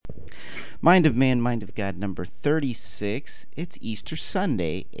Mind of Man, Mind of God, number 36. It's Easter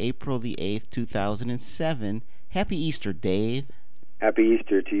Sunday, April the 8th, 2007. Happy Easter, Dave. Happy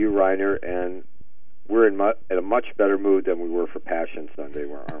Easter to you, Reiner, and we're in a much better mood than we were for Passion Sunday,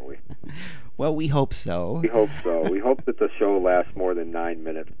 aren't we? Well, we hope so. We hope so. We hope that the show lasts more than 9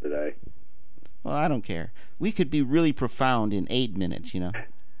 minutes today. Well, I don't care. We could be really profound in 8 minutes, Hey,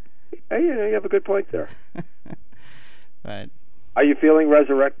 you have a good point there. But are you feeling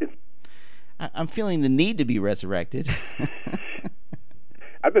resurrected? I'm feeling the need to be resurrected.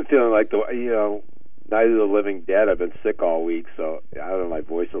 I've been feeling like Night of the Living Dead. I've been sick all week, so I don't know, my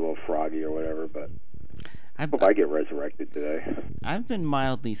voice is a little froggy or whatever, but I hope I get resurrected today. I've been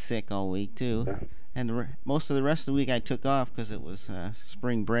mildly sick all week, too. Yeah. And most of the rest of the week I took off because it was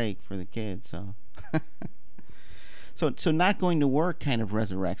spring break for the kids, so... So not going to work kind of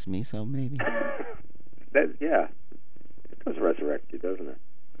resurrects me, so maybe. Yeah. It does resurrect you, doesn't it?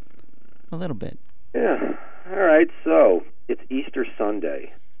 A little bit. Yeah. All right, so it's Easter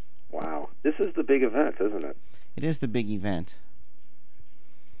Sunday. Wow. This is the big event, isn't it? It is the big event.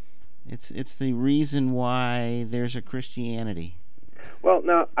 It's the reason why there's a Christianity. Well,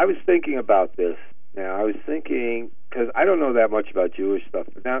 now, I was thinking about this. Because I don't know that much about Jewish stuff,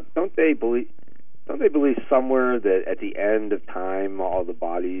 but now, don't they believe somewhere that at the end of time all the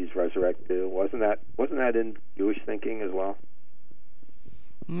bodies resurrected? Wasn't that in Jewish thinking as well?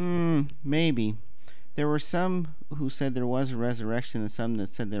 Maybe. There were some who said there was a resurrection and some that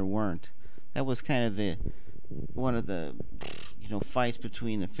said there weren't. That was kind of one of the fights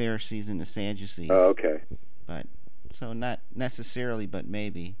between the Pharisees and the Sadducees. Oh, okay. But so not necessarily, but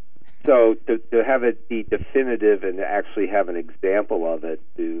maybe. So to have it be definitive and to actually have an example of it,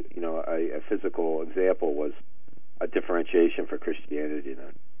 a physical example, was a differentiation for Christianity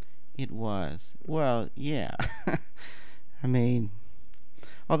then. It was. Well, yeah. I mean,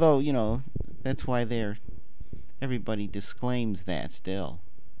 although, that's why everybody disclaims that still.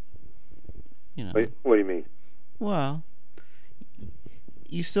 Wait, what do you mean? Well,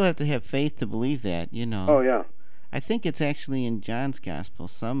 you still have to have faith to believe that, Oh, yeah. I think it's actually in John's Gospel,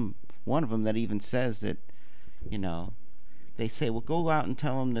 one of them that even says that, they say, well, go out and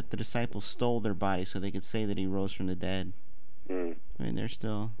tell them that the disciples stole their body so they could say that he rose from the dead. Mm. I mean, they're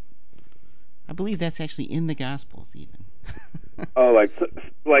still... I believe that's actually in the Gospels, even. Oh, like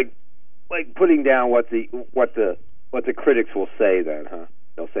putting down what the critics will say then, huh?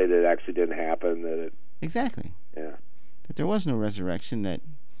 They'll say that it actually didn't happen. That it exactly. Yeah. That there was no resurrection. That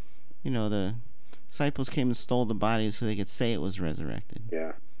the disciples came and stole the body so they could say it was resurrected.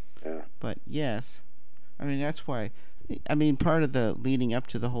 Yeah. Yeah. But yes, I mean that's why. I mean, part of the leading up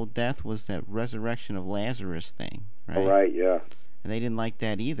to the whole death was that resurrection of Lazarus thing, right? Oh, right. Yeah. And they didn't like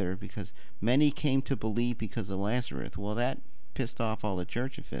that either because many came to believe because of Lazarus. Well, that pissed off all the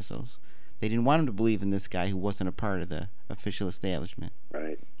church officials. They didn't want them to believe in this guy who wasn't a part of the official establishment.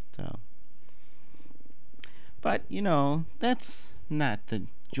 Right. So, but that's not the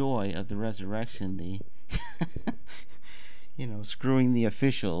joy of the resurrection. The screwing the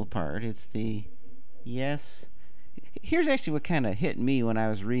official part. It's the yes. Here's actually what kind of hit me when I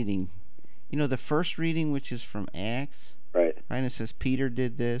was reading. The first reading, which is from Acts. Right. Right, and it says Peter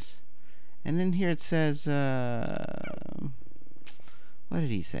did this. And then here it says, what did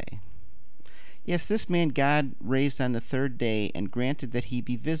he say? Yes, this man God raised on the third day and granted that he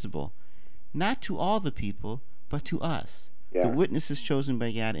be visible, not to all the people, but to us, the witnesses chosen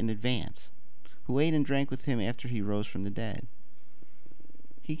by God in advance, who ate and drank with him after he rose from the dead.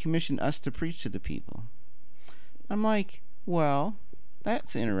 He commissioned us to preach to the people. I'm like, well,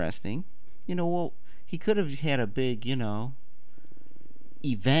 that's interesting. Well, he could have had a big,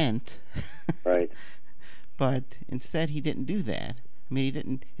 event. Right. But instead he didn't do that. I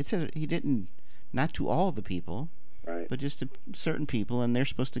mean, it says he didn't, not to all the people, right, but just to certain people, and they're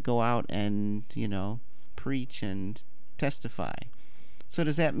supposed to go out and, preach and testify. So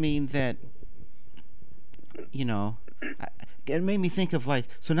does that mean that, it made me think of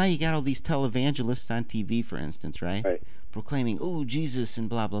so now you got all these televangelists on TV, for instance, right? Right. Proclaiming, oh, Jesus and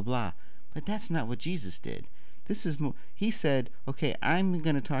blah, blah, blah. But that's not what Jesus did. This is he said, okay, I'm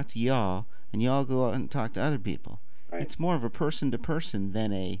going to talk to y'all, and y'all go out and talk to other people. Right. It's more of a person-to-person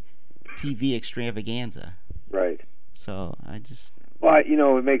than a TV extravaganza. Right. So I just... Well,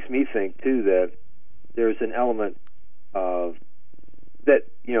 it makes me think, too, that there's an element of that,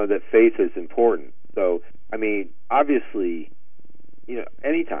 that faith is important. So, I mean, obviously,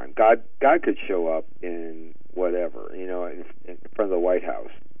 anytime God could show up in whatever, in front of the White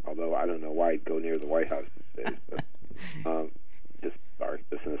House. Although I don't know why I'd go near the White House these days. But just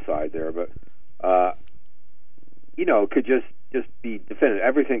an aside there. But could just just be definitive.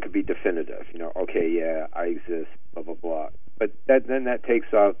 Everything could be definitive. Okay, yeah, I exist, blah blah blah. But then that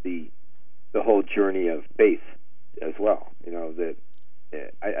takes out the whole journey of faith as well. That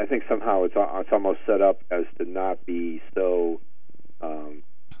I think somehow it's almost set up as to not be so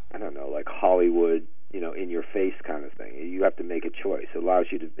I don't know, like Hollywood, in your face kind of thing. You have to make a choice. It allows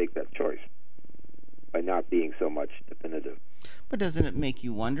you to make that choice by not being so much definitive. But doesn't it make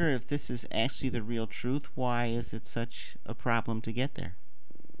you wonder if this is actually the real truth? Why is it such a problem to get there?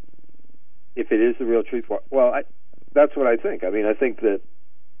 If it is the real truth, that's what I think. I mean, I think that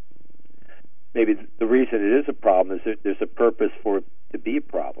maybe the reason it is a problem is that there's a purpose for it to be a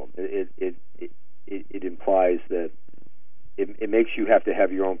problem. It implies that it makes you have to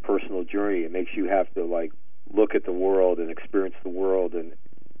have your own personal journey. It makes you have to look at the world and experience the world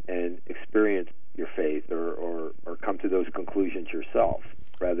and experience your faith or come to those conclusions yourself,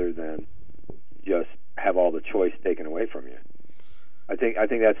 rather than just have all the choice taken away from you. I think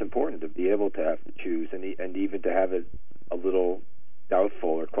that's important, to be able to have to choose and even to have it a little doubtful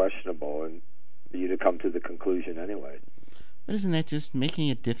or questionable, and for you to come to the conclusion anyway. But isn't that just making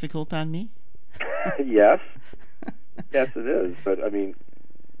it difficult on me? Yes. Yes, it is. But I mean,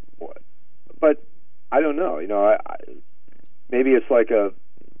 but I don't know. Maybe it's like the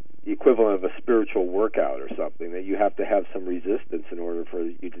equivalent of a spiritual workout or something, that you have to have some resistance in order for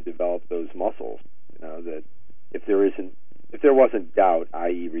you to develop those muscles. That if there wasn't doubt,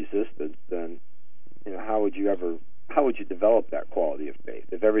 i.e., resistance, then how would you develop that quality of faith?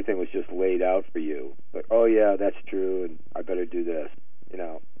 If everything was just laid out for you, like, oh yeah, that's true, and I better do this.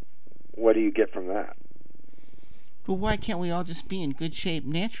 What do you get from that? But why can't we all just be in good shape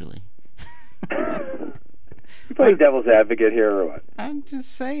naturally? You playing devil's advocate here, or what? I'm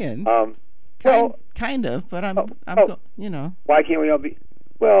just saying. Kind of, but Why can't we all be?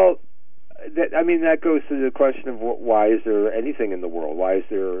 Well, that goes to the question of why is there anything in the world? Why is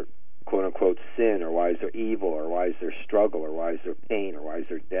there quote unquote sin, or why is there evil, or why is there struggle, or why is there pain, or why is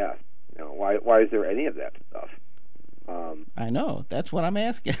there death? Why is there any of that stuff? I know. That's what I'm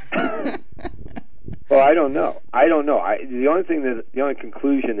asking. Well, I don't know. The only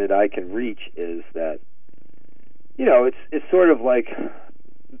conclusion that I can reach is that it's sort of like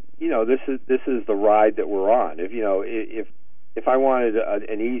this is the ride that we're on. If I wanted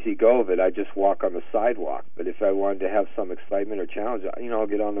an easy go of it, I'd just walk on the sidewalk. But if I wanted to have some excitement or challenge, I'll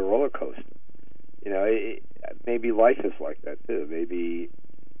get on the roller coaster. Maybe life is like that too. Maybe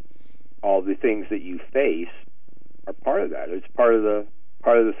all the things that you face are part of that. It's part of the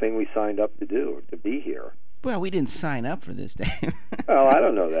thing we signed up to do, to be here. Well, we didn't sign up for this, Dave. Well, I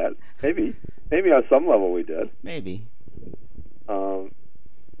don't know that. Maybe on some level we did. Maybe.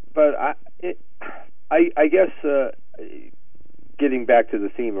 But I guess getting back to the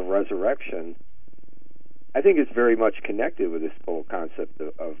theme of resurrection, I think it's very much connected with this whole concept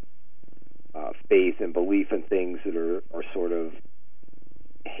of faith and belief in things that are sort of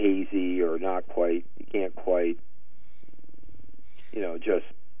hazy or not quite. You can't quite, just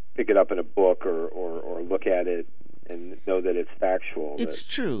pick it up in a book or look at it and know that it's factual. It's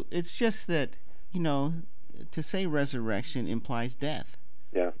true. It's just that, to say resurrection implies death.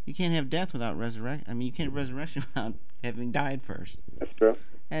 Yeah. You can't have death without resurrection. I mean, you can't have resurrection without having died first. That's true.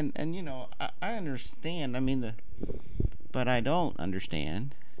 And I understand. I mean, but I don't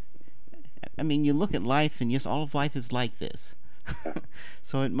understand. I mean, you look at life, and yes, all of life is like this. Yeah.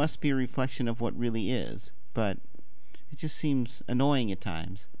 So it must be a reflection of what really is. But it just seems annoying at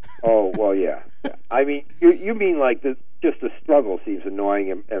times. Oh, well, yeah. I mean, you mean like just the struggle seems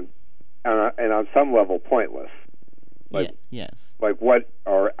annoying and on some level pointless. Like, yeah, yes. Like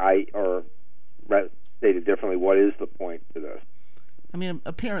stated differently, what is the point to this? I mean,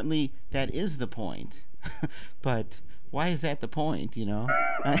 apparently that is the point, but why is that the point?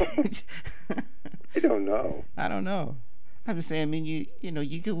 I don't know. I don't know. I'm just saying. I mean,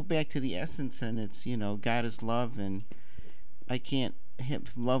 you go back to the essence, and it's God is love, and I can't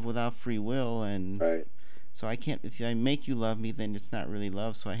have love without free will, and right. So I can't. If I make you love me, then it's not really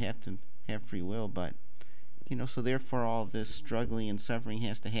love. So I have to have free will, but so therefore all this struggling and suffering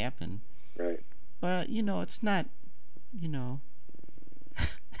has to happen. Right. But it's not,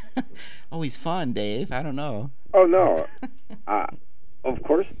 always fun, Dave. I don't know. Oh no. Of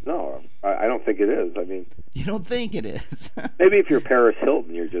course, no. I don't think it is. I mean, you don't think it is? Maybe if you're Paris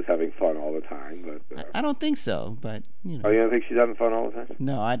Hilton, you're just having fun all the time. But I don't think so. But Oh, you don't think she's having fun all the time?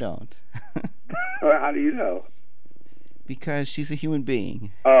 No, I don't. How do you know? Because she's a human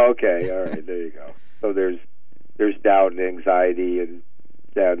being. Oh, okay. All right. There you go. So there's doubt and anxiety and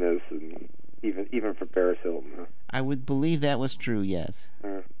sadness, and even for Paris Hilton. Huh? I would believe that was true. Yes.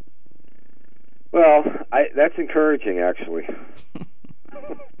 Well, that's encouraging, actually.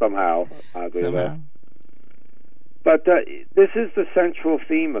 Somehow, oddly enough. But this is the central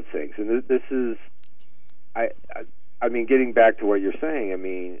theme of things, and this is, I mean, getting back to what you're saying. I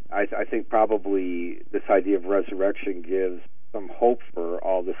mean, I think probably this idea of resurrection gives some hope for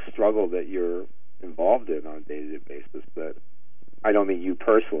all the struggle that you're involved in on a day-to-day basis. That I don't mean you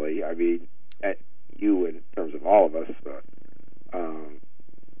personally. I mean you in terms of all of us.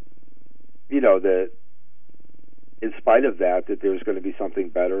 That in spite of that there's going to be something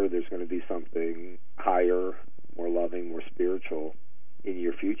better. There's going to be something higher, more loving, more spiritual in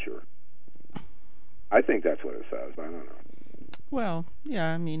your future. I think that's what it says. I don't know. Well,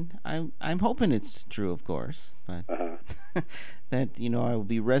 yeah. I mean, I'm hoping it's true, of course, but that I will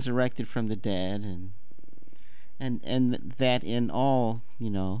be resurrected from the dead, and that in all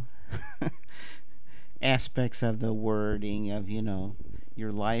aspects of the wording of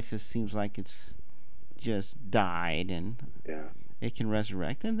your life seems like it's just died, and it can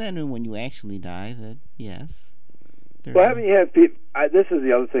resurrect, and then when you actually die, that yes. Well, haven't you had people? This is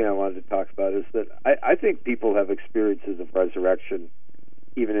the other thing I wanted to talk about is that I think people have experiences of resurrection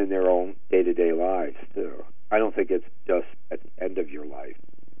even in their own day-to-day lives too. I don't think it's just at the end of your life.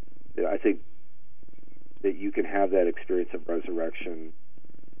 I think that you can have that experience of resurrection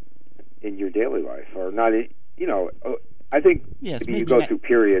in your daily life, or not. I think maybe you go through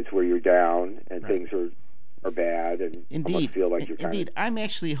periods where you're down and things are bad, and almost feel like you're indeed. I'm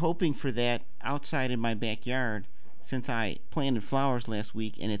actually hoping for that outside in my backyard, since I planted flowers last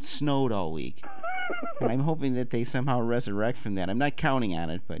week and it snowed all week. And I'm hoping that they somehow resurrect from that. I'm not counting on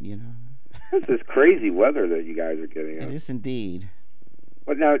it, but This is crazy weather that you guys are getting. It is indeed.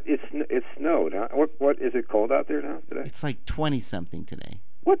 But now it's snowed, huh? What is it cold out there now today? It's like 20-something today.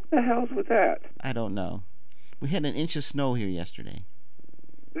 What the hell's with that? I don't know. We had an inch of snow here yesterday.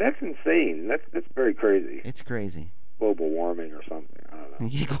 That's insane. That's very crazy. It's crazy. Global warming or something. I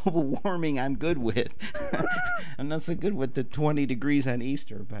don't know. Global warming I'm good with. I'm not so good with the 20 degrees on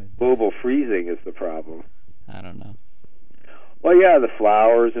Easter, but global freezing is the problem. I don't know. Well, yeah, the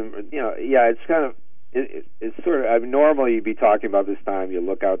flowers and it's kind of it's sort of. I mean, normally you'd be talking about this time. You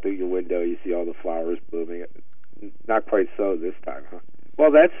look out through your window, you see all the flowers blooming. Not quite so this time, huh?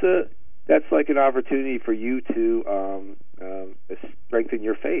 Well, that's like an opportunity for you to strengthen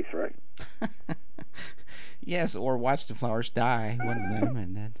your faith, right? Yes, or watch the flowers die, one of them,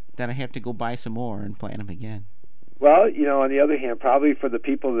 and then I have to go buy some more and plant them again. Well, on the other hand, probably for the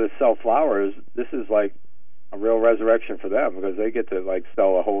people that sell flowers, this is like a real resurrection for them because they get to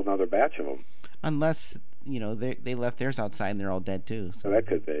sell a whole other batch of them. Unless they left theirs outside and they're all dead too. So that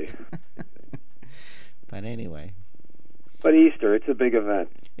could be. But anyway. But Easter, it's a big event.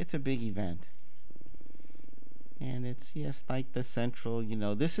 It's a big event. And it's, yes, like the central,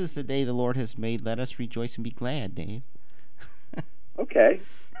 this is the day the Lord has made. Let us rejoice and be glad, Dave. Okay.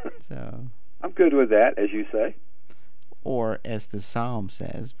 So. I'm good with that, as you say. Or as the Psalm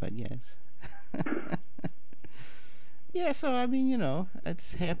says, but yes. Yeah, so, I mean,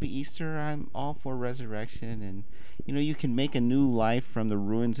 it's Happy Easter. I'm all for resurrection. And, you can make a new life from the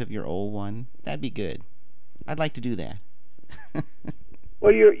ruins of your old one. That'd be good. I'd like to do that.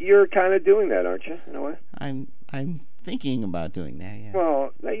 Well, you're kind of doing that, aren't you, in a way? I'm thinking about doing that, yeah.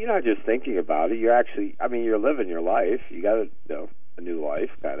 Well, you're not just thinking about it. You're actually, you're living your life. You got a new life,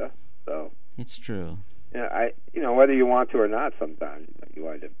 kind of. So it's true. Yeah, whether you want to or not, sometimes you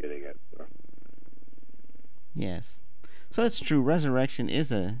wind up getting it. So. Yes. So it's true. Resurrection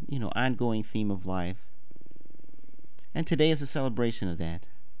is a ongoing theme of life, and today is a celebration of that.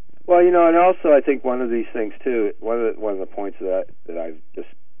 Well, and also I think one of these things too. One of the points that I've just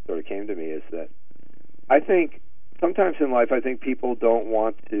sort of came to me is that I think sometimes in life I think people don't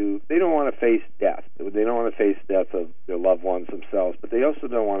want to face death. They don't want to face death of their loved ones themselves, but they also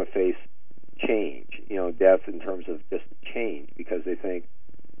don't want to face change. Death in terms of just change, because they think,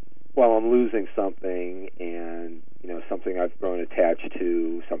 well, I'm losing something, and something I've grown attached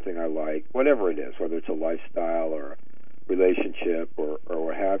to, something I like, whatever it is, whether it's a lifestyle or relationship or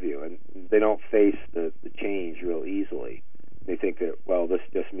what have you, and they don't face the change real easily. They think that, well, this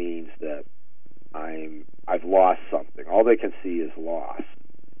just means that I've lost something. All they can see is loss.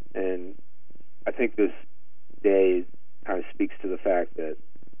 And I think this day kind of speaks to the fact that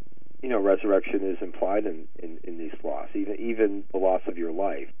resurrection is implied in these loss. Even the loss of your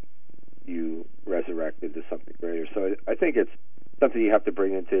life, you resurrect into something greater. So I think it's something you have to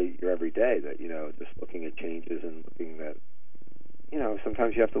bring into your everyday, that just looking at changes and looking at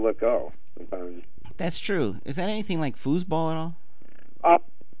sometimes you have to let go. Sometimes that's true. Is that anything like foosball at all?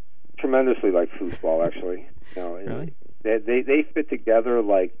 Tremendously like foosball, actually. Really? They fit together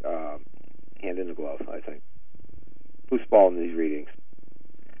like hand in the glove, I think. Foosball in these readings.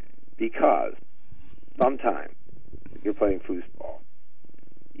 Because sometimes, if you're playing foosball,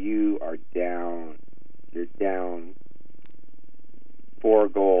 you are down. You're down 4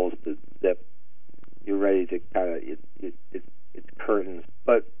 goals to zip. You're ready to kind of, it's curtains.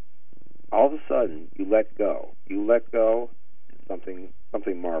 But all of a sudden, you let go. You let go, and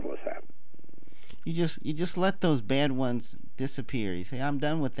something marvelous happens. You just let those bad ones disappear. You say, I'm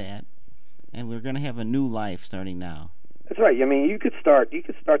done with that, and we're going to have a new life starting now. That's right. I mean, you could start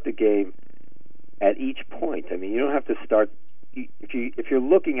the game at each point. I mean, you don't have to start if you're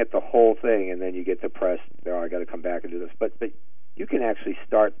looking at the whole thing and then you get depressed. I got to come back and do this. But you can actually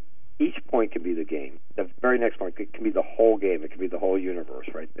start. Each point can be the game. The very next point can be the whole game. It can be the whole universe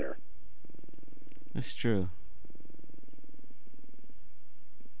right there. That's true.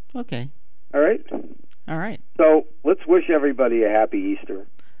 Okay. All right. All right. So let's wish everybody a happy Easter.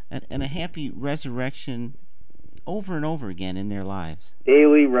 And a happy resurrection over and over again in their lives.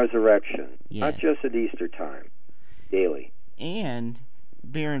 Daily resurrection. Yes. Not just at Easter time. Daily. And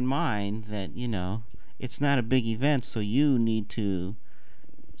bear in mind that, it's not a big event, so you need to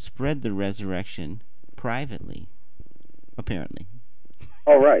spread the resurrection privately, apparently.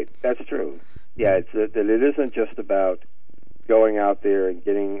 Oh, right. That's true. Yeah, it's that it isn't just about going out there and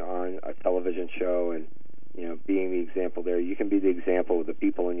getting on a television show and, being the example there. You can be the example with the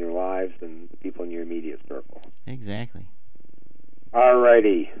people in your lives and the people in your immediate circle. Exactly. All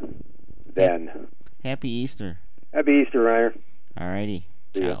righty, then. Happy Easter. Happy Easter, Reiner. All righty.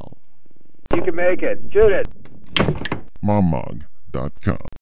 Ciao. You can make it. Shoot it. mommog.com